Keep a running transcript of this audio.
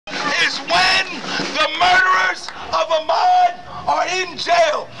is when the murderers of Ahmaud are in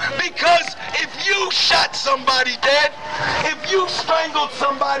jail. Because if you shot somebody dead, if you strangled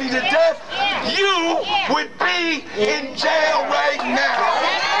somebody to death, you would be in jail right now.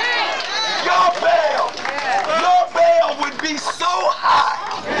 Your bail would be so high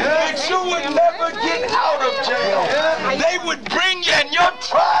that you would never get out of jail. They would bring you, and your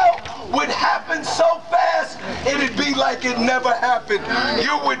trial would happen so fast, it'd be like it never happened.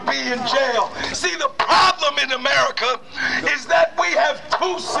 You would be in jail. See, the problem in America is that we have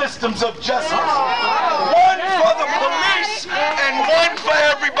two systems of justice. One for the police and one for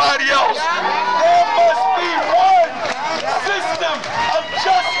everybody else. There must be one system of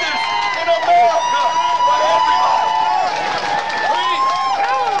justice in America for everybody.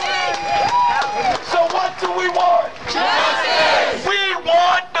 So what do we want? Justice! We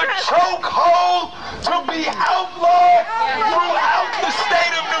want the chokehold to be outlawed throughout the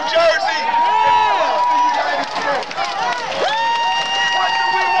state of New Jersey. What do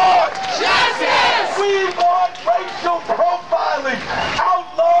we want? Justice! We want racial profiling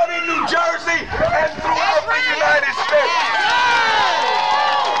outlawed in New Jersey and throughout the United States.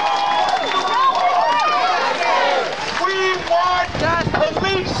 We want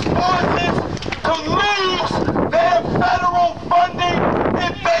police forces to lose their federal funding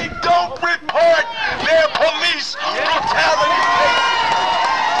if they don't report their police brutality cases.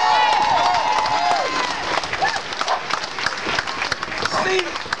 See,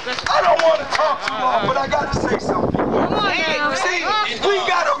 I don't want to talk too long, but I got to say something. See, we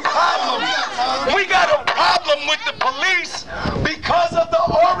got a problem. We got a problem with the police because of the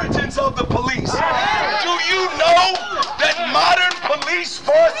origins of the police. Do you know that modern police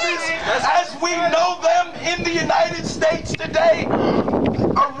forces, as we know them in the United States today,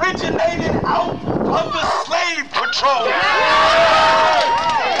 originated out of the slave patrol?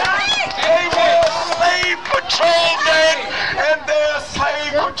 They were slave patrol then, and they're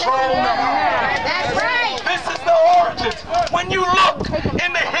slave patrol now. That's right. This is the origins. When you look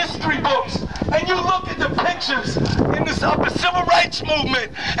in the history books and you look at the pictures of the civil rights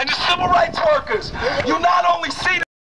movement and the civil rights workers, you not only see